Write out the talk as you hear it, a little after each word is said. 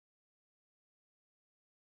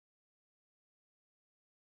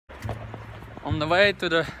On the way to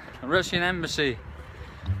the Russian embassy,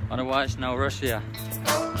 otherwise no Russia.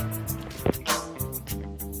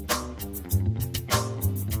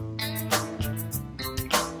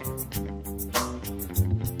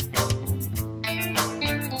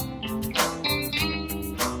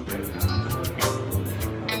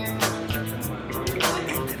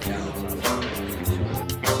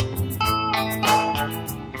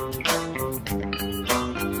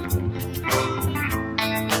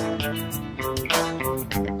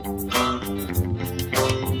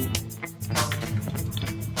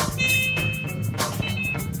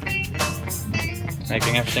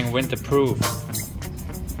 Making everything winterproof.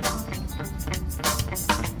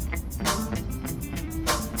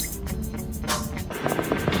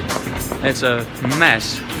 It's a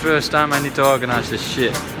mess. First time I need to organize this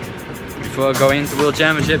shit. Before I go into World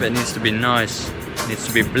Championship, it needs to be nice. It needs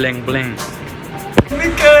to be bling bling.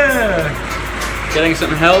 Getting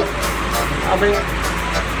some help.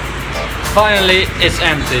 Finally, it's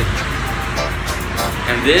empty.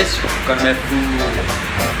 And this gonna be full.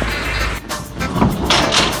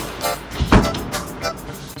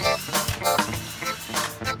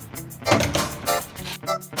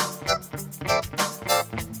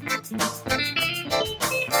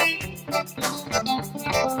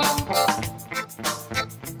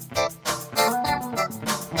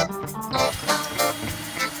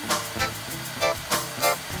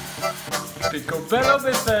 Picobello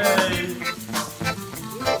buffet!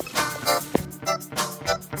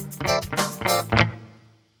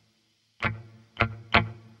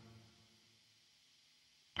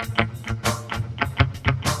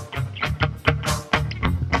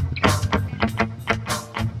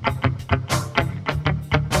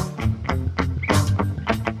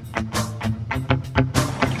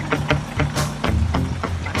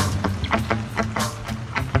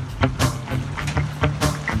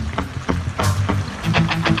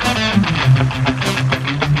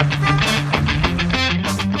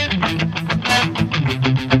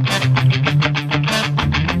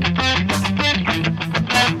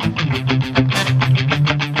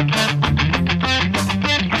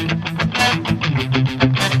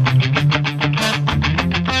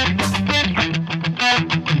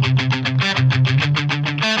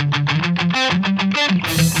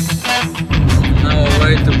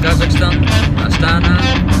 To Kazakhstan, Astana,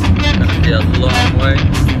 gonna be a long way.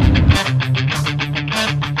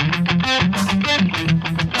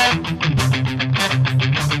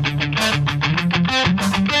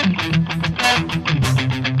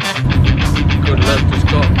 Good luck to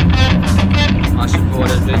Scott. I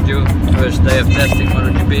supported video, first day of testing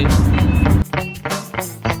MotoGP.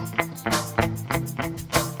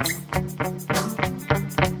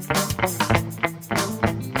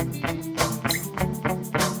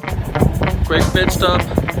 Quick pit stop,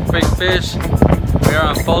 quick fish. We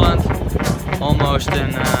are in Poland, almost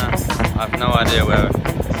in, I have no idea where,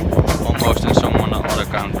 almost in some other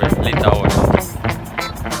country, Lithuania.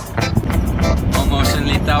 Almost in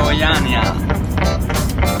Lithuania.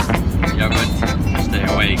 You're good, stay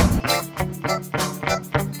awake.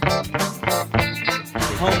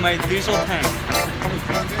 Homemade diesel tank.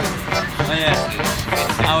 Oh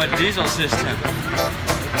yeah, our diesel system.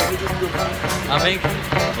 I think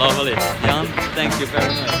lovely. Jan, thank you very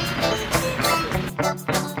much.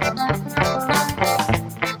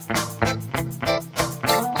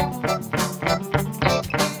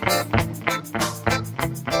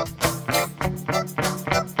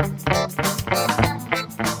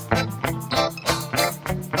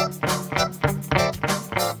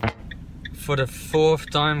 For the 4th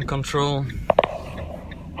time control.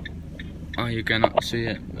 Oh, you cannot see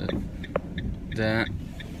it, but the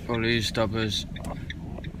police stop us.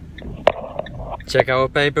 Check our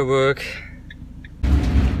paperwork.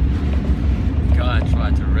 Guy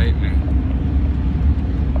tried to rape me.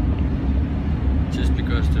 Just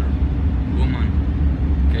because the woman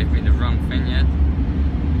gave me the wrong vignette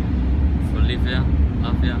for Latvia.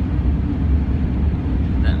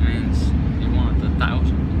 That means he wanted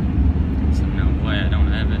 1,000. So no way, I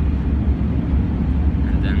don't have it.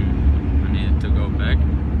 And then I needed to go back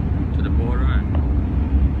to the border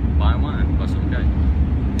and buy one, and it was okay.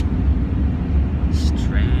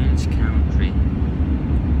 Strange country.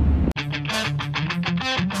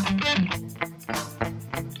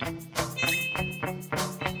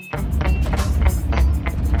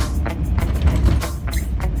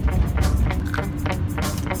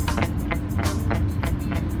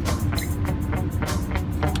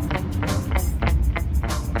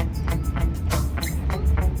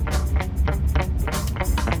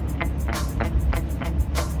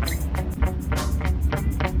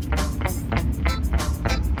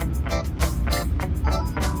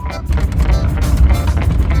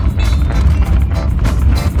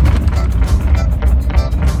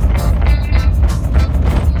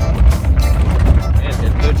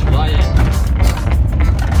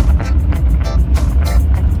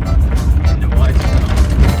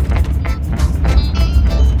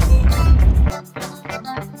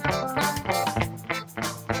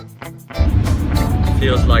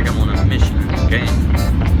 feels like I'm on a mission in the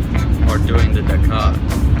game or doing the Dakar.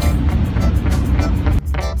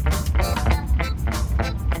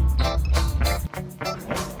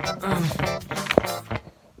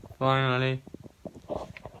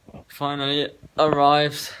 Finally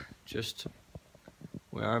arrived. Just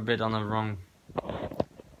we are a bit on the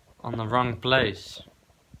wrong place.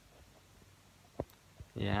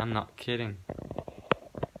 Yeah, I'm not kidding.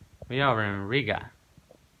 We are in Riga.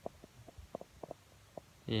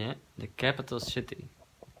 Yeah, the capital city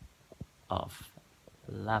of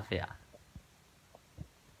Latvia.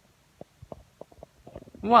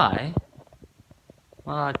 Why?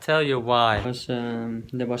 Well, I'll tell you why.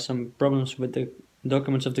 There was some problems with the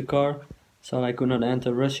documents of the car, so I could not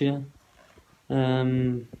enter Russia.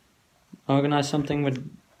 Organized something with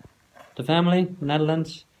the family,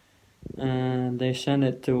 Netherlands, and they sent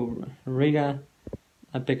it to Riga.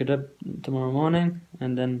 I pick it up tomorrow morning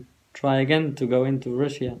and then try again to go into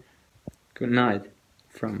Russia. Good night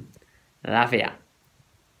from Latvia.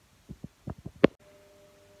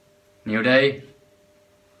 New day,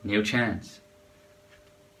 new chance.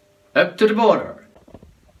 Up to the border.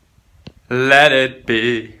 Let it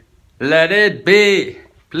be,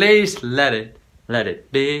 please let it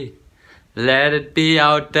be. Let it be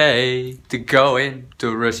our day to go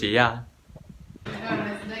into Russia.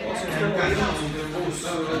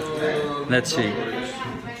 Let's see.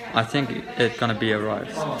 I think it's gonna be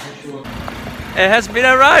arrived. It has been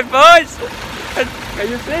arrived, boys! Can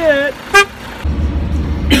you see it?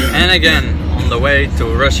 And again, on the way to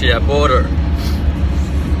Russia border.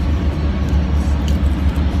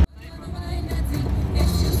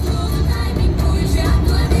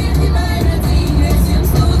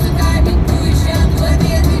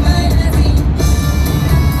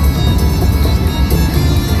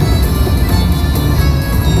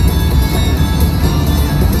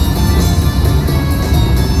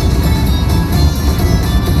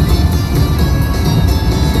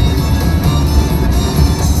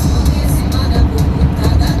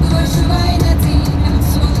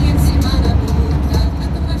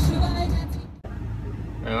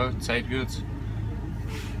 Zeit gut.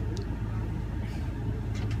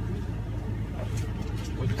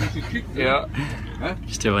 Ja.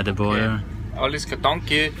 Still at the border. Alles klar,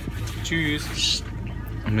 danke. Tschüss.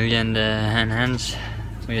 Me and Hans,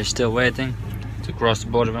 we are still waiting to cross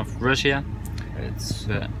the border of Russia. But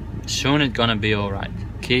soon it's gonna be alright.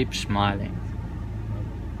 Keep smiling.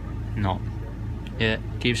 No. Yeah,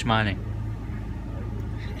 keep smiling.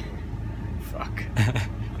 Fuck.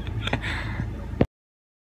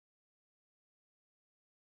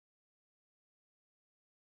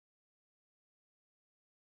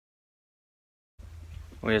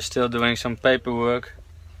 We are still doing some paperwork.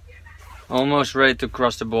 Almost ready to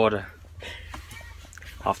cross the border.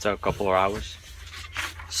 After a couple of hours.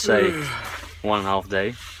 Saved 1.5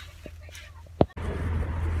 day.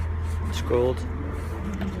 It's cold.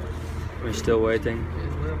 We're still waiting.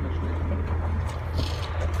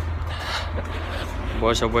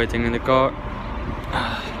 Boys are waiting in the car.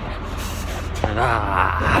 And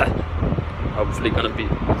hopefully gonna be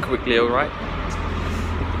quickly alright.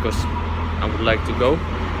 Because I would like to go.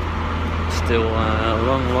 Still a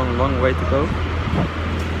long way to go.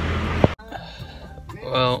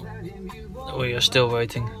 Well, we are still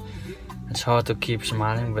waiting. It's hard to keep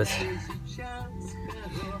smiling, but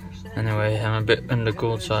anyway, I'm a bit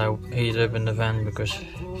undercooled, so I heat up in the van because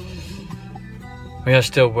we are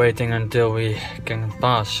still waiting until we can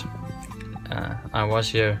pass. I was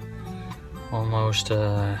here almost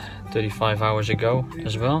 35 hours ago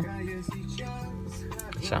as well.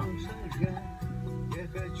 So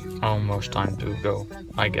almost time to go,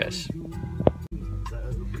 I guess.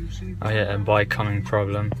 Oh yeah, a bike coming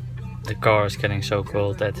problem. The car is getting so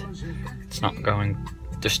cold that it's not going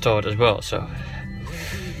to start as well, so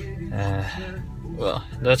well,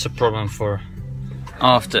 that's a problem for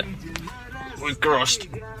after we crossed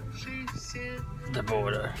the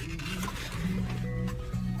border.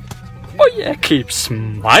 Oh yeah, keep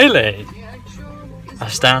smiling.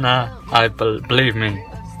 Astana, believe me,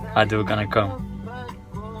 I do gonna come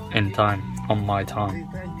in time, on my time.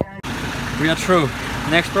 We are through.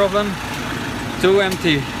 Next problem, 2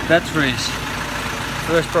 empty batteries.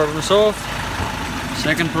 First problem solved,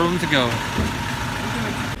 second problem to go.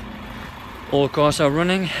 All cars are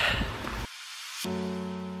running.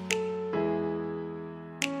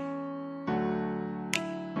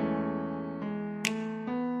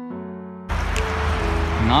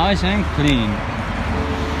 Nice and clean.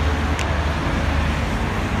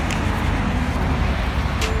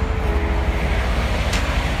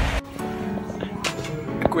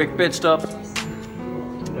 Quick pit stop.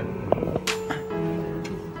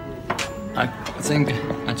 I think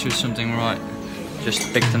I choose something right.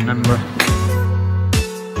 Just pick the number.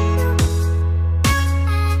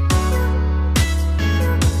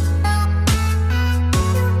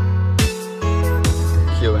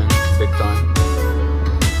 Queuing big time.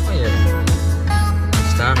 Oh yeah,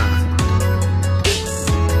 Astana.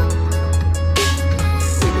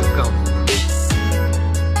 Here you go.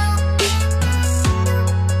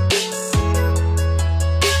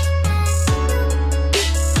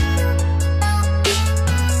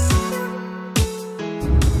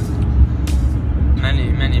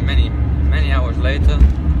 Many hours later,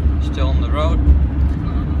 still on the road.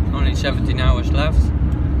 Only 17 hours left.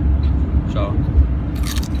 So,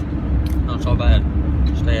 not so bad.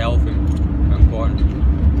 Stay healthy, important.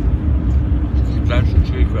 That's the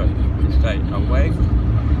secret, to stay awake,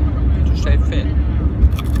 to stay fit.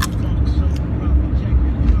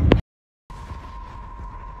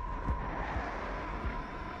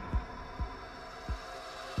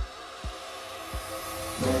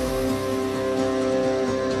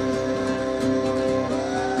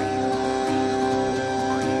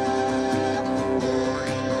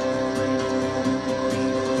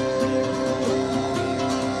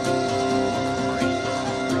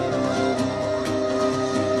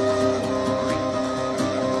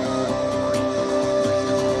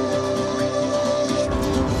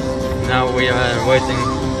 Now we are waiting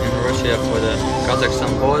in Russia for the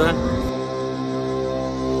Kazakhstan border.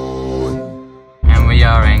 And we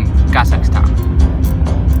are in Kazakhstan.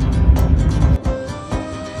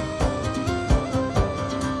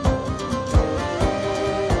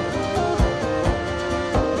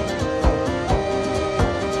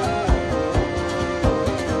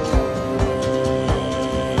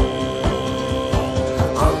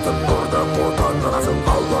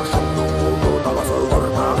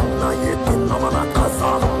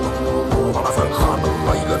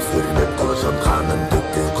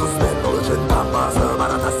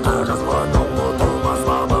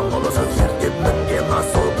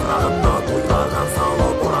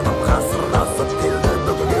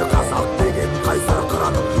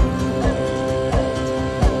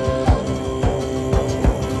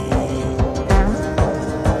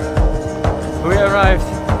 We arrived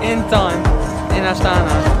in time in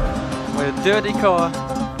Astana with a dirty car,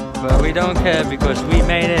 but we don't care because we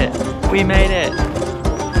made it. We made it.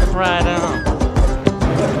 Right on.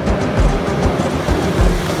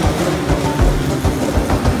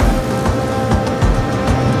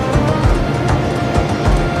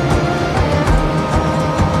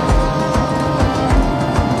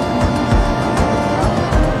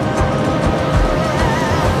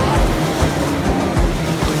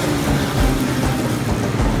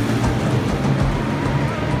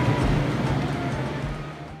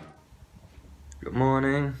 Good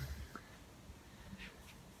morning.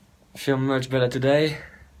 I feel much better today.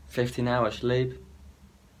 15 hours sleep.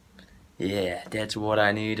 Yeah, that's what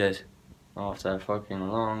I needed after a fucking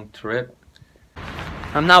long trip.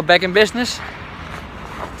 I'm now back in business.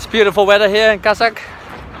 It's beautiful weather here in Kazakh.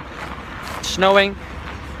 It's snowing.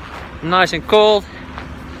 Nice and cold.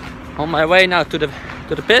 On my way now to the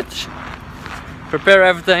pitch. Prepare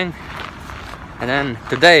everything. And then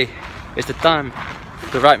today is the time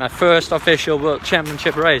to ride my first official World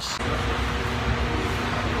Championship race.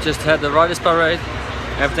 Just had the riders parade.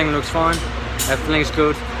 Everything looks fine. Everything's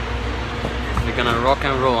good. We're gonna rock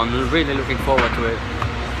and roll. I'm really looking forward to it.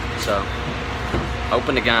 So,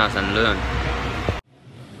 open the gas and learn.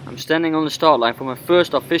 I'm standing on the start line for my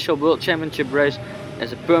first official World Championship race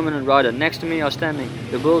as a permanent rider. Next to me are standing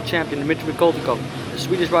the World Champion Dmitry Koltikov, the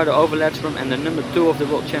Swedish rider Ove Ledstrom, and the number 2 of the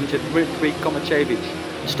World Championship Dmitry Komacevic.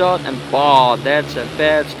 Start and that's a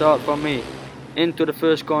bad start for me. Into the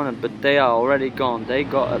first corner, but they are already gone. They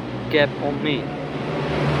got a gap on me.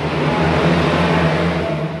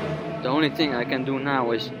 The only thing I can do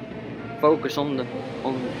now is focus on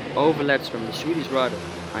Ove Ledstrom, the Swedish rider.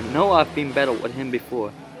 I know I've been battled with him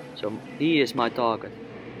before, so he is my target.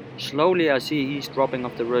 Slowly I see he's dropping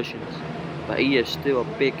off the Russians, but he is still a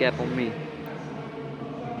big gap on me.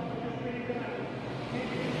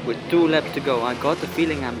 With 2 laps to go, I got the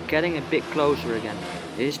feeling I'm getting a bit closer again.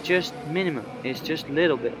 It's just minimum, it's just a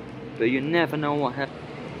little bit, but you never know what happens.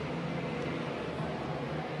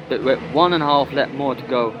 But with 1.5 lap more to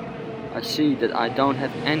go, I see that I don't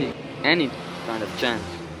have any kind of chance.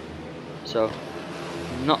 So,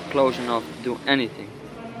 I'm not close enough to do anything.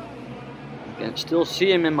 I can still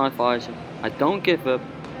see him in my visor. I don't give up,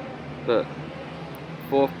 but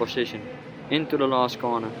 4th position into the last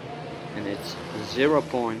corner. And it's 0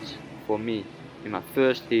 points for me in my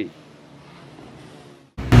first heat.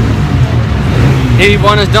 Heat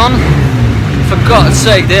 1 is done. For God's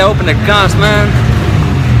sake, they opened the gas, man.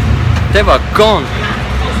 They were gone.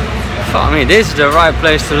 Fuck me, this is the right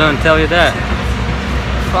place to learn, tell you that.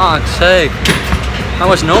 Fuck's sake. I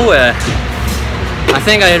was nowhere. I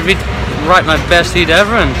think I had right my best heat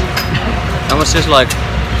ever, and I was just like,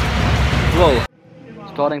 whoa.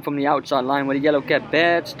 Starting from the outside line with a yellow cap,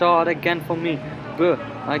 bad start again for me. But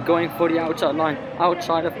I'm going for the outside line,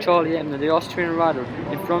 outside of Charlie Ebner, the Austrian rider.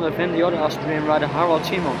 In front of him, the other Austrian rider, Harald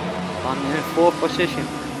Simon. I'm in 4th position,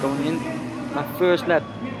 going in my first lap.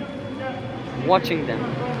 Watching them,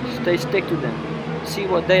 stick to them, see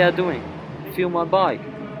what they are doing, feel my bike.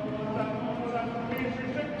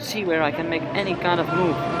 See where I can make any kind of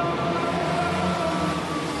move.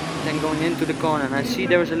 Then going into the corner, and I see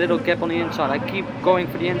there is a little gap on the inside. I keep going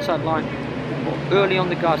for the inside line, early on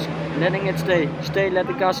the gas, letting it stay, let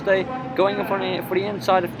the gas stay, going for the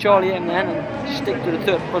inside of Charlie and stick to the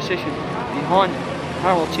 3rd position behind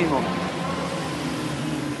Harald Simon.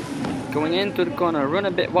 Going into the corner, run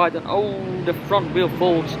a bit wide, and oh, the front wheel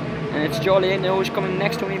folds, and it's Charlie Ebner who is coming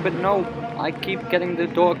next to me, but no, I keep getting the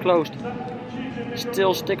door closed.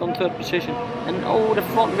 Still stick on 3rd position, and oh, the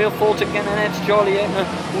front wheel folds again, and it's Charlie Ebner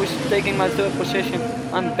who is taking my 3rd position.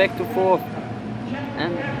 I'm back to 4th,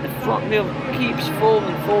 and the front wheel keeps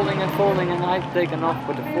folding, and I've taken off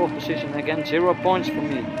with the 4th position again. 0 points for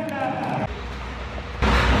me.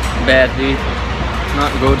 Bad heat,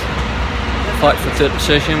 not good. Fight for 3rd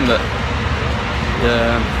position, but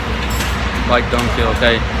the bike don't feel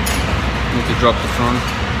okay. Need to drop the front.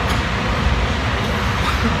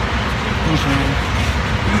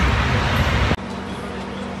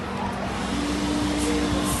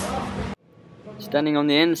 Standing on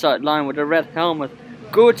the inside line with a red helmet.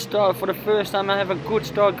 Good start for the first time. I have a good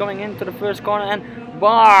start going into the first corner, and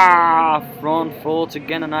bah, front folds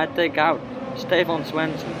again, and I take out Stefan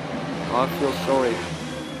Svensson. I feel sorry.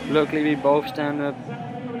 Luckily we both stand up,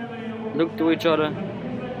 look to each other.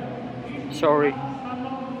 Sorry.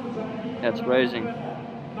 That's racing.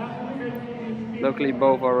 Luckily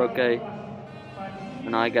both are okay,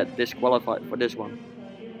 and I get disqualified for this one.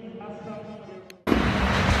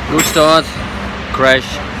 Good start,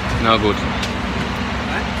 crash, no good.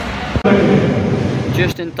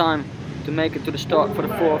 Just in time to make it to the start for the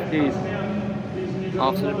 4th heat.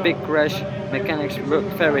 After the big crash, mechanics worked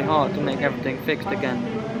very hard to make everything fixed again.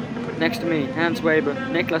 Next to me, Hans Weber,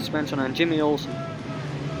 Niklas Svensson and Jimmy Olsen.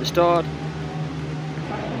 The start,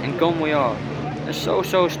 and gone we are. A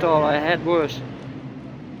so-so start, I had worse.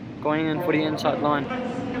 Going in for the inside line.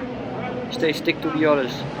 Stick to the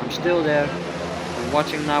others. I'm still there. I'm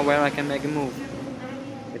watching now where I can make a move.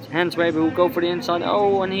 It's Hans Weber who go for the inside.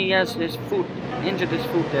 Oh, and he has his foot, injured his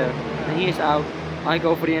foot there. And he is out. I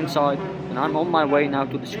go for the inside, and I'm on my way now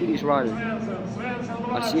to the Swedish rider.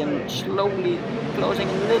 I see him slowly closing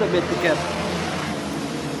a little bit the gap.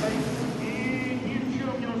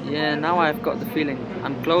 Yeah, now I've got the feeling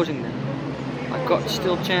I'm closing them. I've got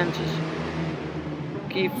still chances.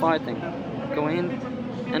 Keep fighting. Go in.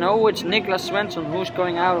 And oh, it's Niklas Svensson who's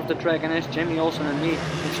going out of the track, and it's Jimmy Olsen and me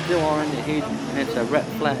who still are in the heat, and it's a red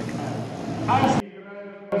flag.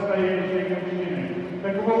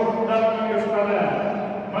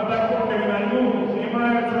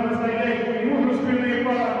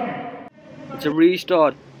 It's a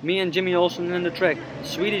restart. Me and Jimmy Olsen in the track. The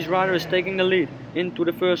Swedish rider is taking the lead into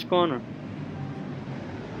the first corner.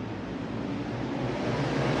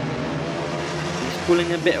 He's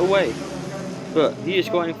pulling a bit away, but he is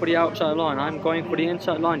going for the outside line. I'm going for the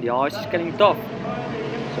inside line. The ice is getting tough,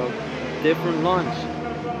 so different lines.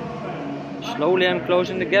 Slowly I'm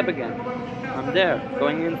closing the gap again. I'm there,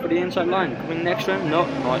 going in for the inside line. Coming next to him? No,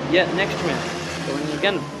 not yet next to him. Going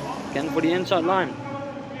again for the inside line.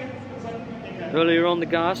 Earlier on the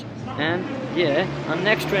gas, and yeah, I'm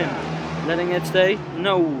next to him. Letting it stay?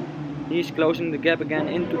 No. He's closing the gap again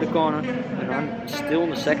into the corner, and I'm still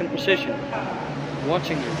in the 2nd position.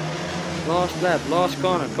 Watching him. Last lap, last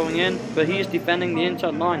corner, coming in, but he is defending the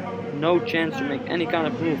inside line. No chance to make any kind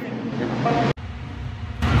of move.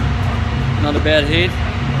 Not a bad heat.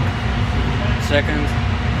 2nd,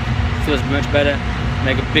 feels much better.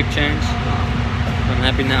 Make a big change. I'm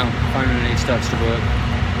happy now. Finally it starts to work.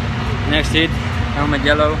 Next heat, helmet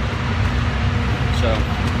yellow. So.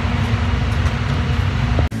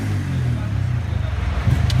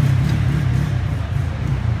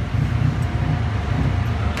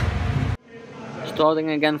 Starting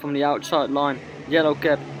again from the outside line, yellow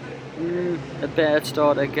cap. A bad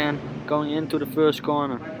start again, going into the first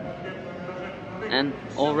corner. And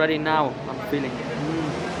already now I'm feeling,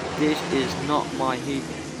 this is not my heat.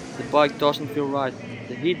 The bike doesn't feel right.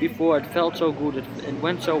 The heat before it felt so good, it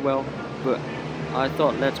went so well, but I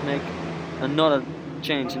thought let's make another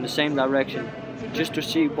change in the same direction, just to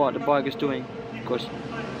see what the bike is doing, because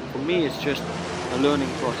for me it's just a learning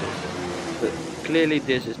process. But clearly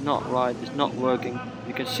this is not right, it's not working.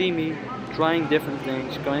 You can see me trying different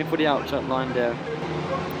things, going for the outside line there,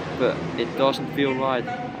 but it doesn't feel right.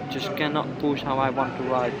 I just cannot push how I want to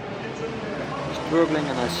ride. I'm struggling,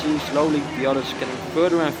 and I see slowly the others getting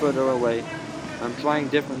further and further away. I'm trying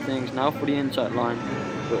different things now for the inside line,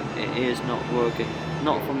 but it is not working.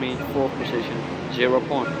 Not for me. 4th position, 0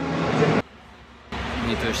 point. You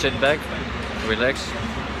need to sit back, relax,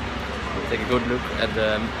 take a good look at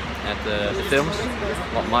the films,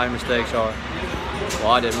 what my mistakes are,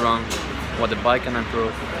 what I did wrong, what the bike can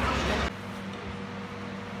improve.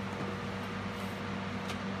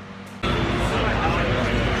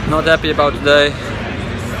 Not happy about today.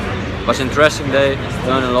 It was an interesting day,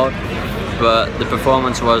 learned a lot, but the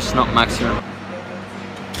performance was not maximum.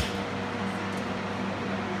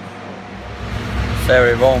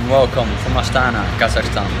 Very warm welcome from Astana,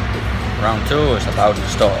 Kazakhstan. Round 2 is about to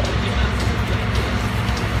start.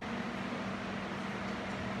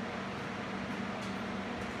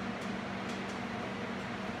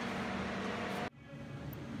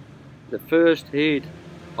 The first heat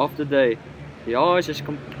of the day. The ice is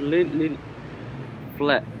completely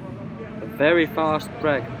flat. A very fast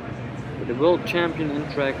track. With the world champion in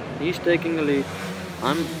track, he's taking the lead.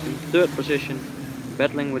 I'm in 3rd position,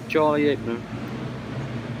 battling with Iwema.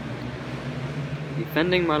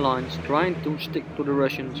 Defending my lines, trying to stick to the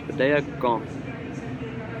Russians, but they are gone.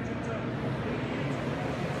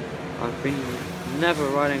 I've been never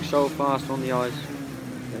riding so fast on the ice.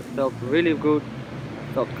 It felt really good,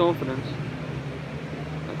 I felt confidence.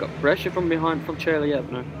 I got pressure from behind from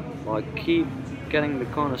Iwema, while I keep getting the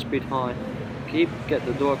corner speed high, get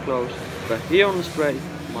the door closed. But here on the straight,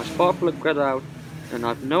 my spark plug got out, and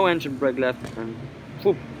I've no engine brake left, and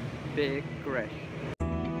whoop, big crash.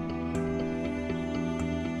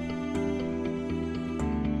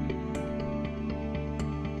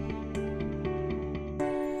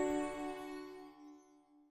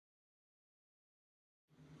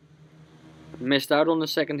 Missed out on the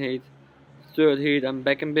 2nd heat. 3rd heat, I'm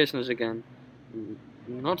back in business again.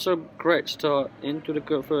 Not so great start into the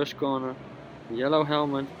 1st corner. Yellow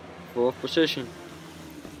helmet, 4th position.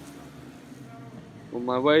 On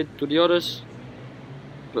my way to the others,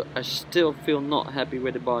 but I still feel not happy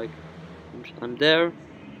with the bike. I'm there,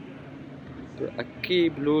 but I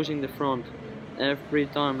keep losing the front every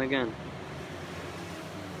time again.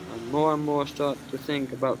 And more start to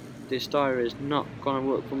think about this tire is not gonna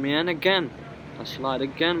work for me, and again I slide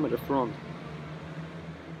again with the front.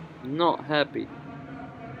 Not happy.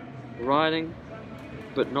 Riding,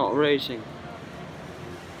 but not racing.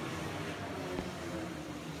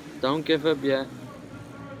 Don't give up yet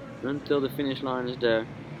until the finish line is there.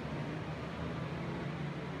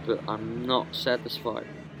 But I'm not satisfied.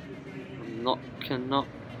 Cannot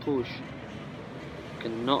push.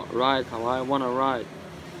 Cannot ride how I wanna ride.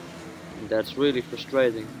 And that's really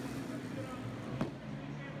frustrating.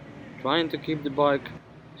 Trying to keep the bike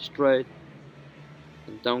straight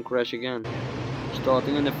and don't crash again.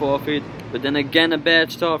 Starting in the 4th heat, but then again a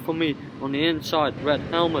bad start for me on the inside. Red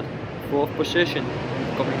helmet, 4th position,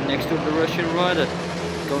 coming next to the Russian rider,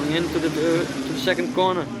 going into the 2nd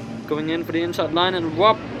corner, going in for the inside line, and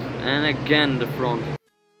whoop, and again the front.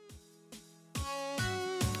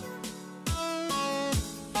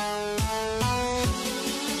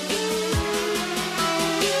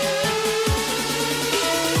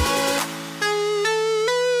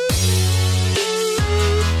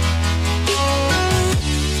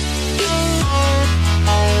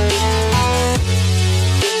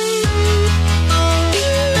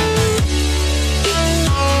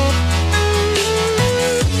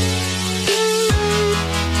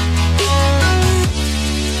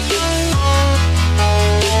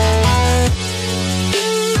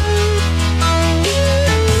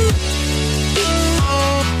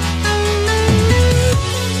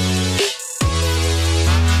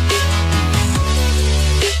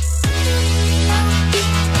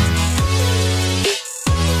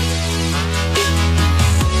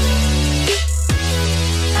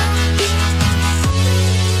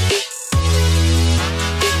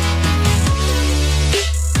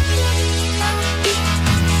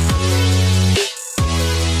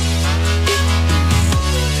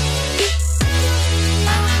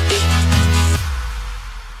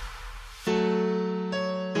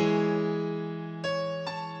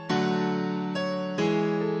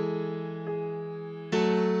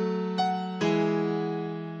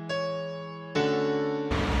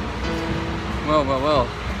 Well,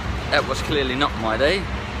 that was clearly not my day.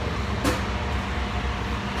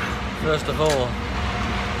 First of all,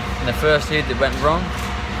 in the first heat it went wrong.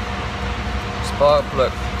 Spark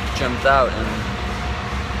plug jumped out and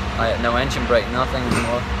I had no engine brake, nothing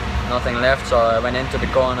left, so I went into the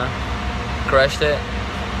corner, crashed it.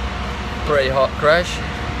 Pretty hot crash.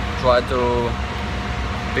 Tried to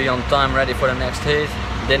be on time ready for the next heat,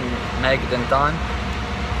 didn't make it in time.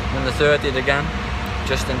 Then the third heat again,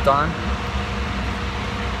 just in time.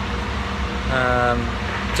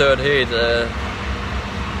 Third heat,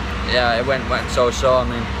 yeah, it went so-so. I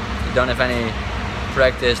mean, you don't have any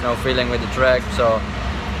practice, no feeling with the track, so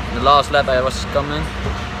the last lap I was coming,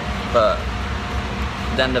 but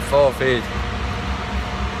then the fourth heat,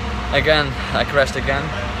 again, I crashed again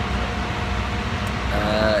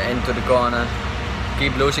into the corner,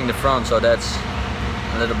 keep losing the front, so that's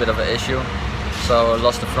a little bit of an issue. So I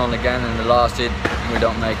lost the front again in the last heat, we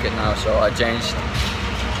don't make it now, so I changed.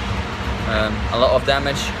 A lot of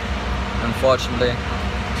damage, unfortunately.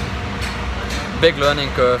 Big learning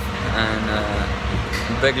curve, and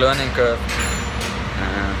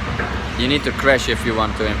you need to crash if you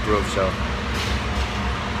want to improve. So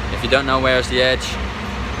if you don't know where's the edge,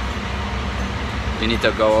 you need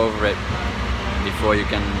to go over it before you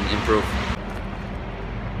can improve.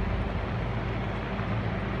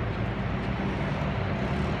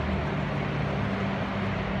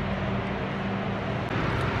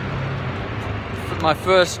 My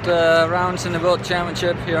first rounds in the World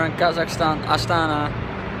Championship here in Kazakhstan, Astana,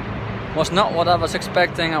 was not what I was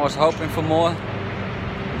expecting. I was hoping for more,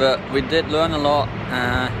 but we did learn a lot.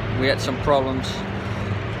 We had some problems.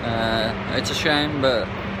 It's a shame, but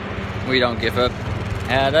we don't give up.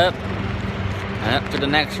 Head up, and up to the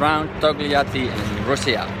next round, Togliatti in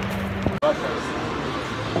Russia.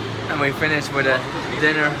 And we finished with a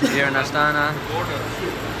dinner here in Astana.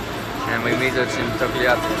 And we meet us in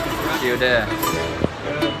Togliatti. See you there.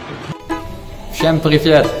 Всем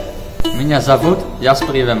привет! Меня зовут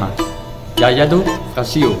Jasper Iwema. Я еду в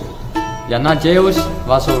Россию. Я надеюсь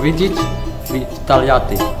вас увидеть в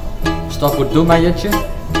Тольятти. Что вы думаете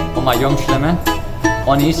о моем шлеме?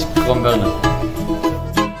 Он из Кромверна.